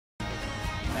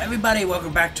Everybody,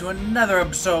 welcome back to another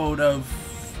episode of...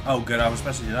 Oh, good, I was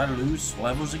supposed to... Did I lose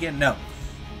levels again? No.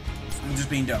 I'm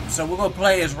just being dumb. So we're going to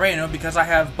play as Rainer because I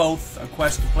have both a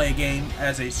quest to play a game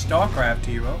as a StarCraft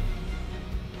hero.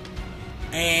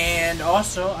 And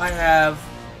also, I have...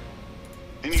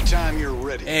 Anytime you're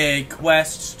ready. A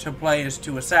quest to play as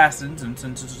two assassins, and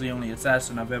since it's the only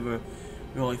assassin I've ever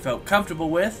really felt comfortable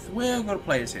with, we're going to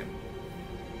play as him.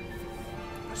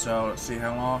 So, let's see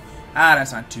how long... Ah,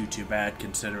 that's not too bad,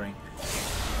 considering.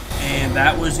 And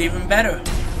that was even better.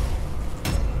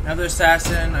 Another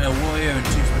assassin, a warrior, and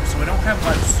two... So we don't have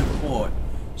much support.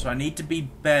 So I need to be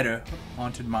better.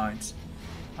 Haunted Mines.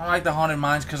 I like the Haunted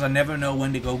Mines because I never know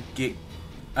when to go get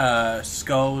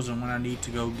skulls and when I need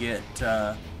to go get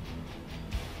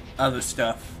other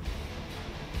stuff.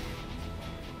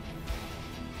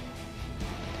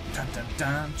 Dun, dun,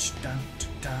 dun, dun,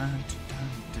 dun, dun,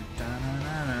 dun,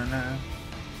 dun, dun, dun.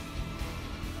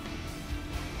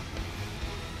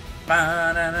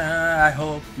 I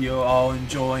hope you're all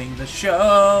enjoying the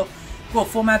show. We'll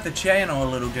format the channel a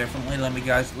little differently.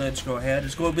 Let's go ahead.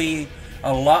 It's going to be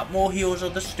a lot more Heroes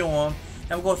of the Storm,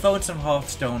 and we're going to throw in some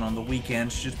Hearthstone on the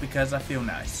weekends just because I feel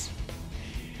nice.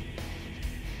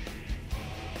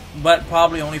 But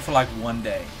probably only for like one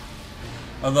day.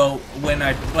 Although when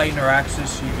I play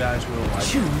Nexus, you guys will like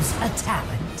choose a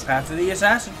talent. Path of the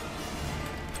Assassin.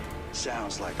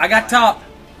 Sounds like I got top.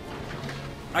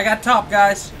 I got top,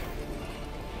 guys.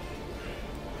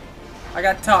 I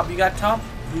got top. You got top?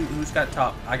 Who's got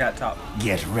top? I got top.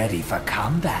 Get ready for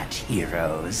combat,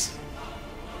 heroes.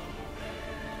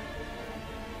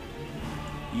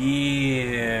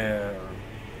 Yeah.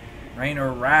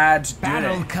 Rainer rides dirty.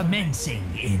 Battle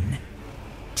commencing in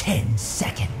 10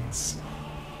 seconds.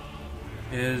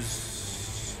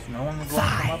 Is no one going to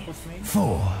come up with me?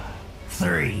 4,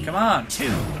 3, come on. 2,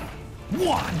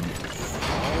 1.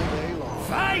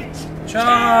 Fight!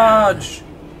 Charge!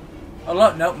 Oh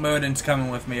look, nope, Murden's coming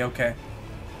with me, okay.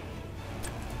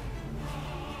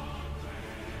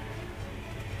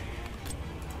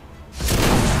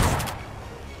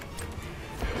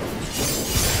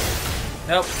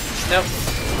 Nope, nope.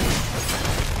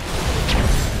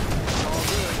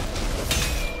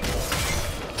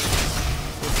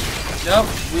 Nope,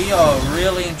 we are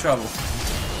really in trouble.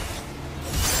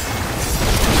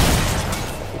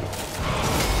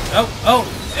 Oh,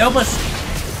 help us!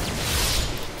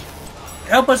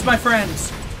 Help us, my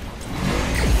friends!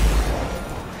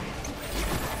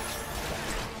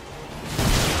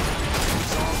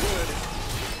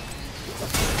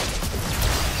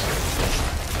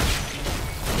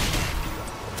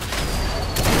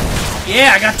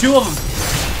 Yeah, I got 2 of them!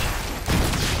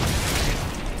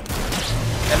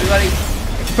 Everybody,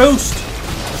 boost!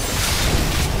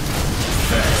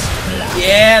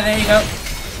 Yeah, there you go.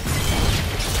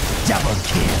 Double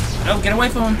kill. No, get away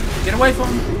from him! Get away from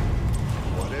him!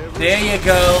 There you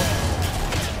go.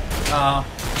 I'm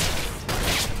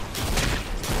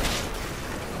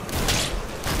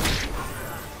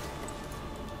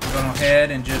going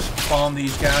ahead and just farm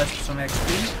these guys for some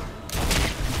XP.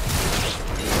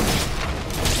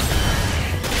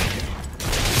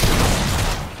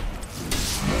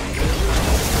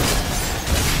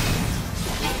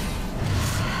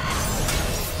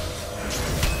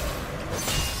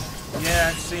 Yeah,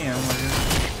 I see him.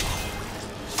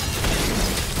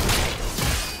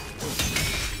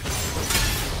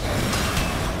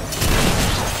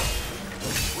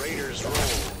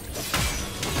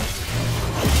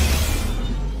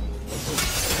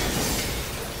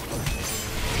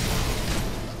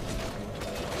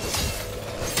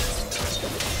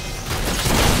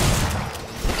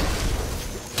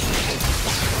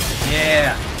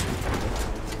 Yeah.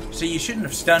 See, you shouldn't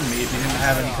have stunned me if you didn't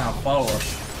have any kind of follow-up.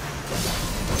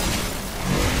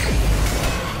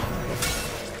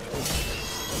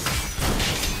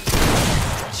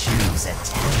 Choose a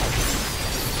talent.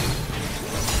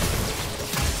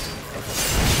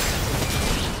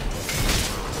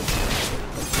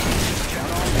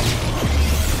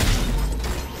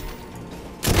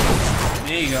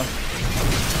 There you go.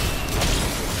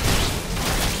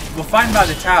 We're fighting by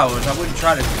the towers. I wouldn't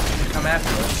try to come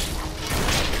after us.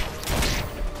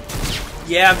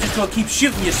 Yeah, I'm just gonna keep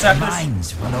shooting you, suckers.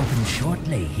 Mines will open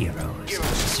shortly, heroes.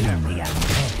 Soon the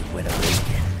undead will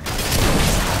awaken.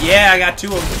 Yeah, I got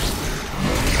 2 of them.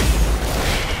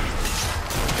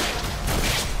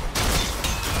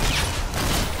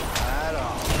 Right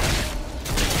on.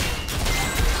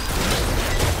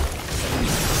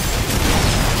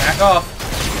 Back off.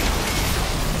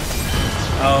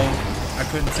 Oh. I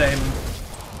couldn't save him.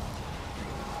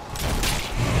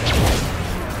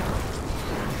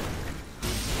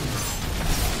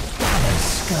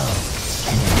 skulls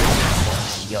and empower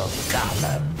your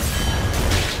golem.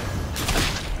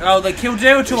 Oh, they killed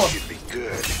Zerator! Should be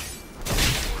good.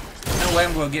 No way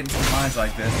I'm gonna get into the mines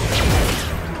like this.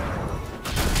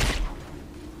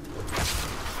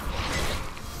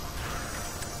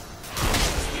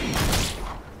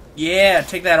 Yeah,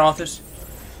 take that, Arthas.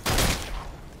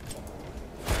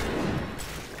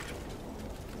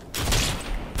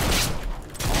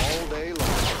 All day long.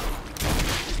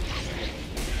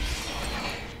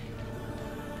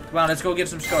 Come on, let's go get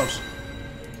some skulls.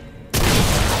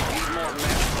 Need more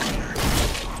men.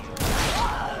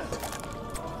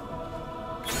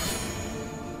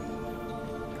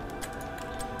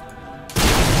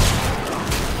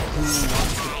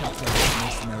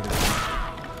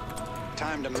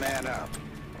 Time to man up.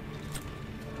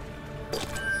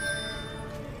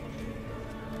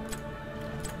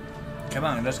 Come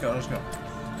on, let's go, let's go.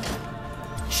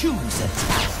 Choose a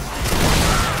talent.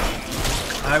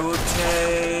 I will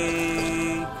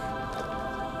take...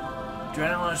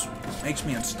 Adrenaline makes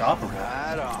me unstoppable.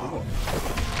 Right on. Cool.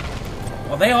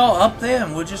 Are they all up there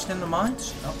and we're just in the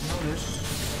mines? Oh, no, there's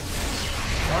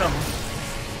one of them.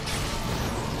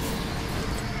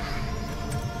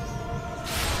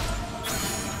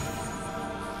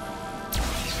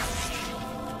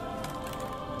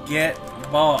 Get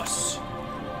boss.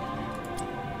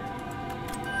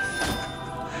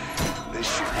 This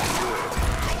should be good.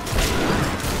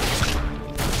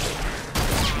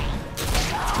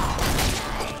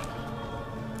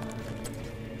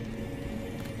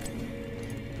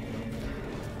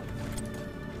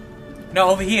 No,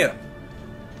 over here.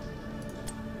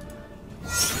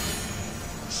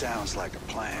 Sounds like a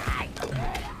plan.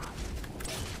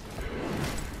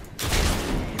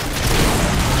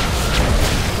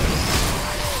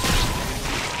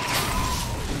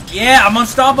 Yeah, I'm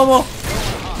unstoppable.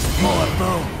 More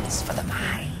bones for the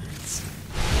mines.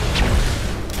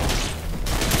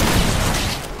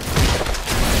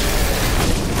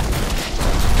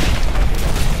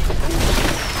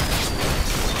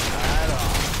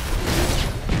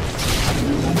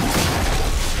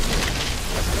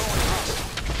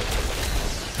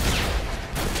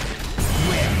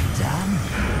 Well done.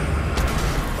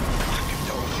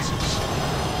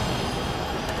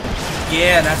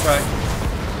 Yeah, that's right.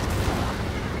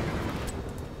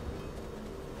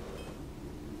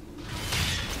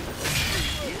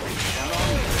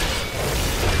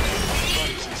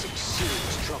 Buddy's in some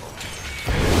serious trouble.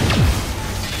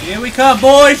 Here we come,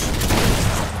 boys.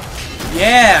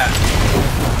 Yeah.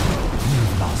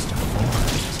 You've lost a fort.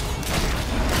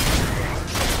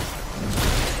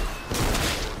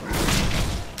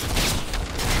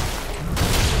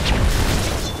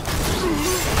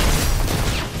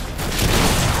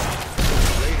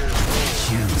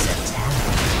 Choose a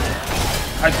talent.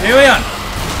 Hyperion.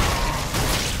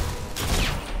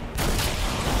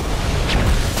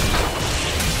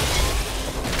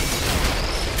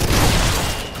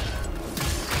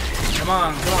 Come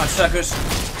on, suckers.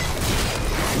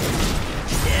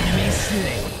 Enemy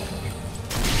slain.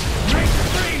 Break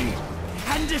free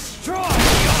and destroy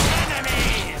your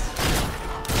enemies.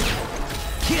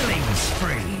 Killing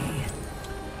spree.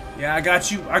 Yeah, I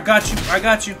got you. I got you. I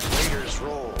got you. Raiders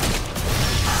roll.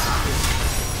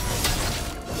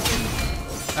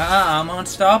 I'm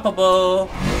unstoppable.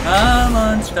 I'm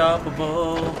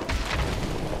unstoppable.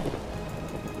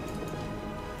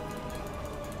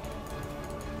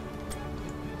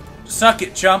 Suck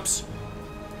it, chumps.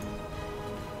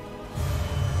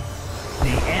 The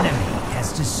enemy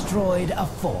has destroyed a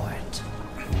fort.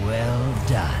 Well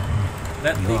done.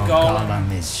 Let the Your golem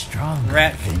golem is stronger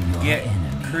rat than your get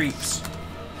enemy. creeps.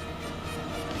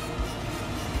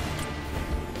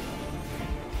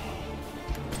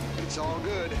 It's all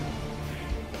good.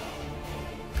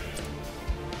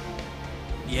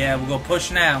 Yeah, we'll go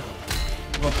push now.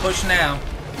 We'll push now.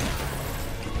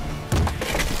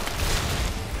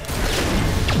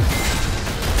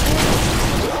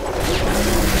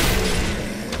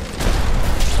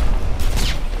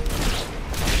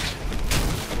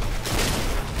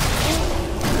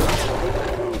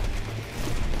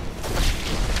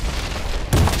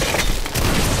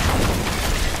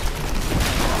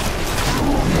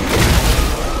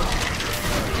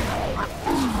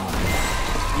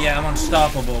 Yeah, I'm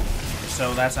unstoppable,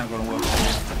 so that's not going to work.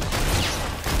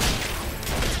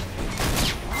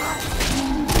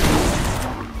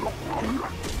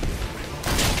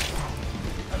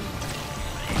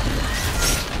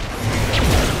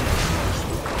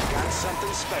 Got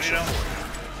something special.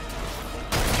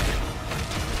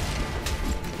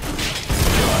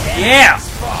 Yeah!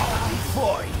 Fall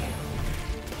before you.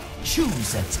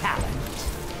 Choose a talent.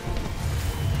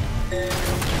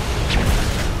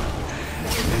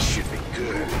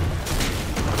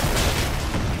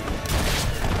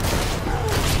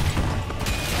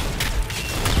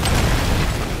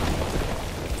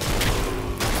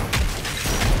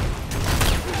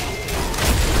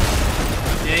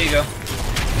 you go.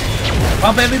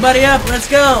 Pump everybody up. Let's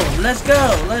go. Let's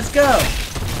go. Let's go.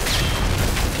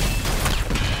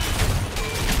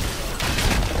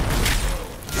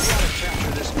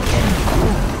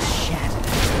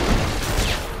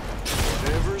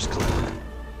 Whatever's clear.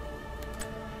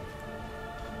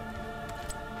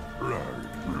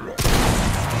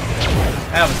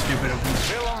 That was stupid of me.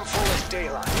 Fill 'em full of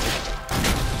daylight.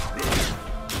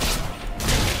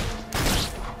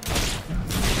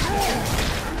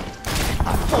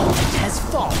 A fort has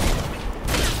fallen.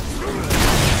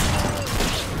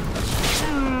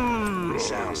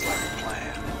 Sounds like a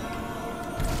plan.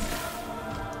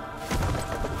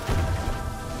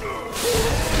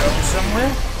 Go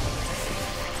somewhere.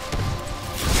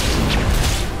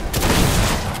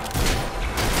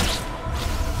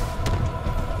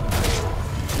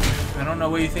 I don't know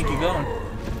where you think you're going.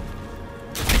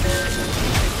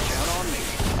 Count on me.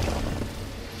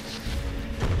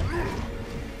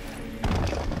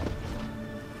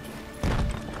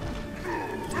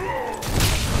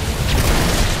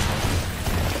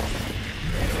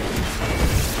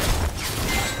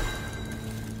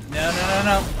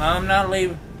 No. I'm not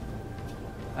leaving.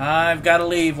 I've got to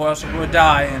leave or else I'm going to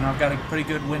die, and I've got a pretty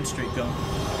good win streak going.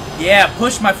 Yeah,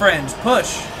 push, my friends.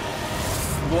 Push.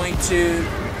 I'm going to...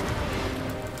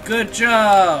 Good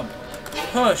job.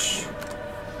 Push.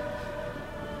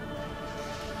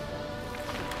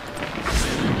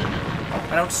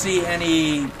 I don't see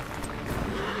any...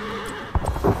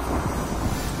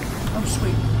 Oh,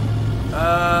 sweet.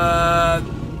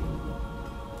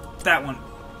 That one.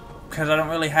 Because I don't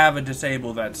really have a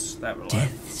disable that's that reliable.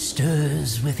 Death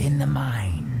stirs within the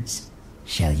mines.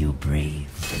 Shall you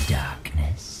brave the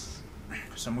darkness?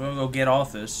 So I'm going to go get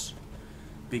Arthas.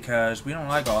 Because we don't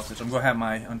like Arthas. I'm going to have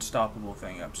my unstoppable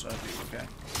thing up, so I think okay.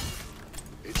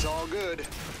 It's all good.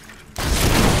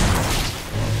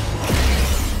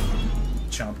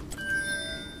 Chump.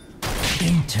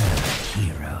 Enter,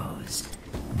 heroes.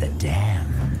 The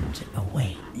damned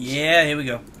await. Yeah, here we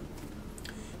go.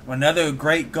 Another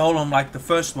great golem like the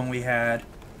first one we had.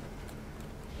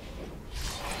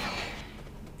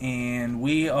 And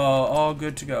we are all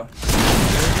good to go.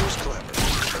 That was clever.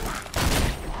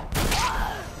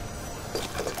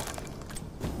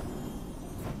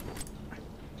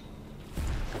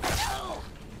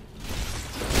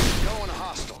 Going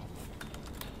hostile.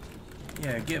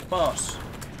 Yeah, get boss.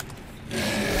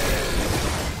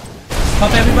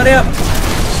 Pump everybody up!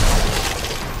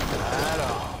 Right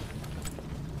on.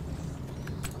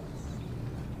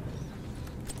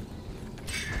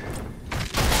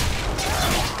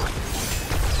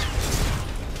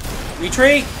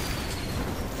 Retreat!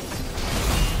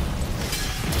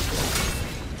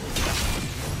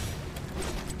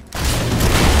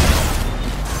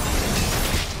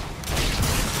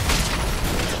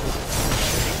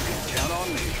 Count on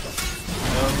me.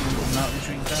 No, I'm not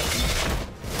retreating fast enough.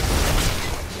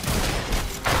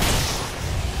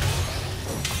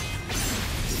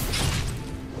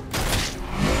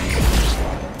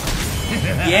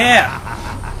 Yeah!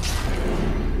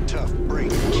 Tough break,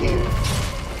 kid.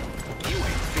 You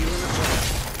ain't feeling the fun.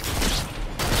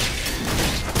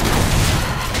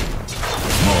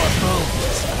 More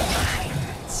bones for the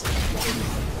mines.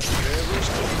 Whatever's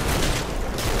clear.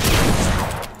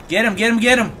 Get him, get him,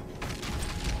 get him!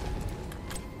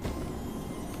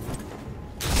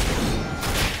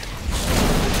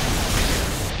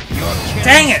 Your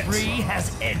Dang it! spree has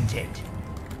ended.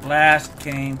 Blast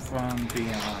came from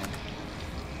behind.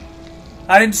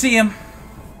 I didn't see him.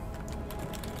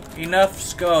 Enough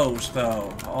skulls,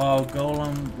 though. Our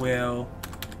golem will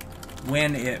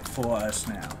win it for us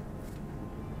now.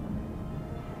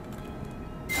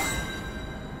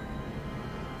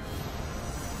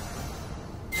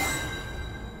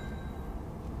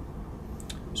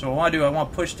 So what I want to do, I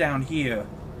want to push down here.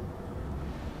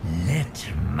 Let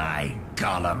my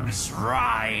golems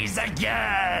rise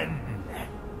again.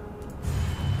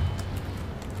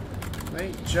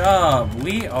 Great job.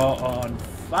 We are on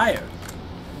fire.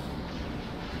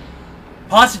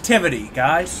 Positivity,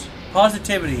 guys.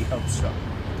 Positivity helps so.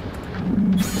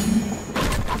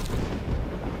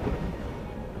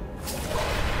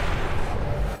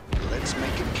 Let's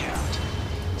make it count.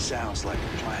 Sounds like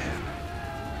a plan.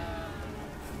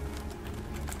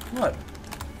 What?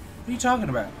 What are you talking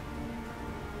about?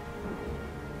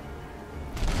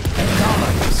 The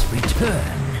golems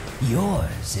return.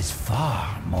 Yours is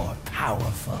far more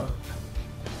powerful.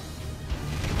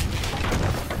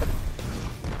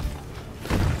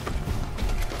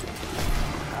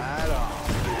 Right on.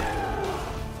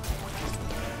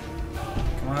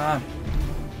 Come on.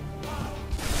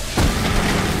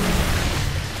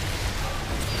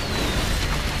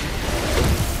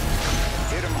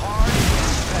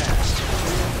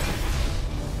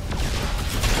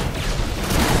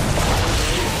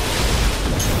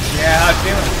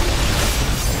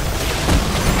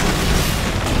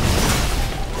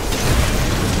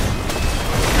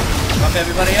 knock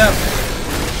everybody up.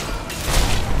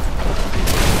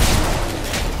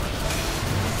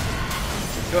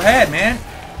 Go ahead, man.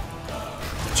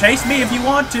 Chase me if you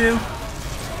want to.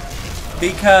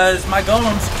 Because my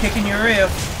golem's kicking your rear.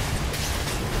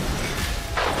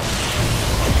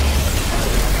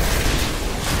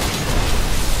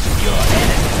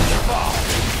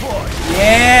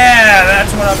 Yeah,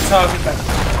 that's what I'm talking about.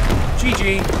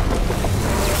 GG.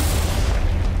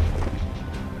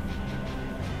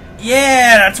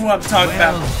 Yeah, that's what I'm talking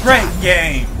about. Great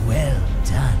game. Well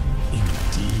done,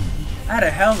 indeed. I had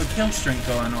a hell of a kill streak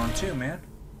going on too, man.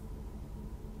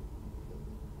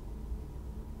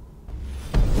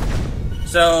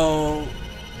 So,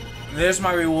 there's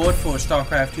my reward for a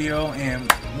StarCraft hero,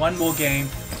 and one more game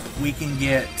we can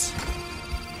get...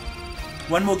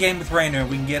 One more game with Rainer,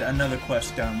 we can get another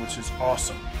quest done, which is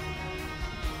awesome.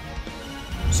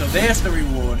 So there's the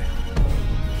reward.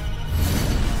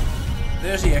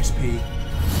 There's the XP.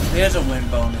 There's a win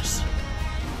bonus.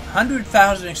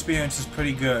 100,000 experience is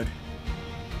pretty good.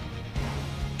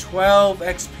 12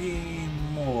 XP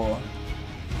more.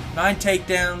 9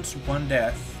 takedowns, 1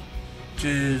 death. Which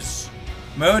is...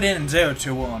 Modin and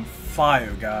Zeratul were on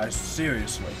fire, guys.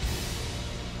 Seriously.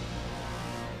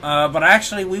 But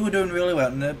actually, we were doing really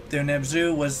well. Their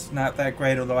Nebzu was not that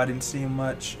great, although I didn't see him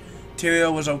much.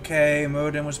 Tyrael was okay.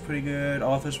 Modin was pretty good.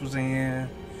 Arthas was in.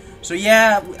 So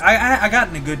yeah, I got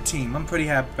in a good team. I'm pretty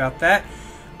happy about that.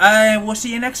 We'll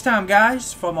see you next time,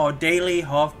 guys, from our daily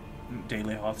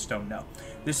Hearthstone. No,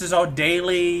 this is our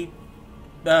daily.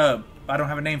 I don't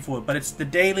have a name for it, but it's the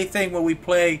daily thing where we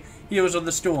play Heroes of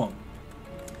the Storm.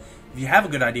 If you have a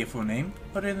good idea for a name,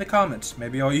 put it in the comments.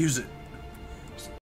 Maybe I'll use it.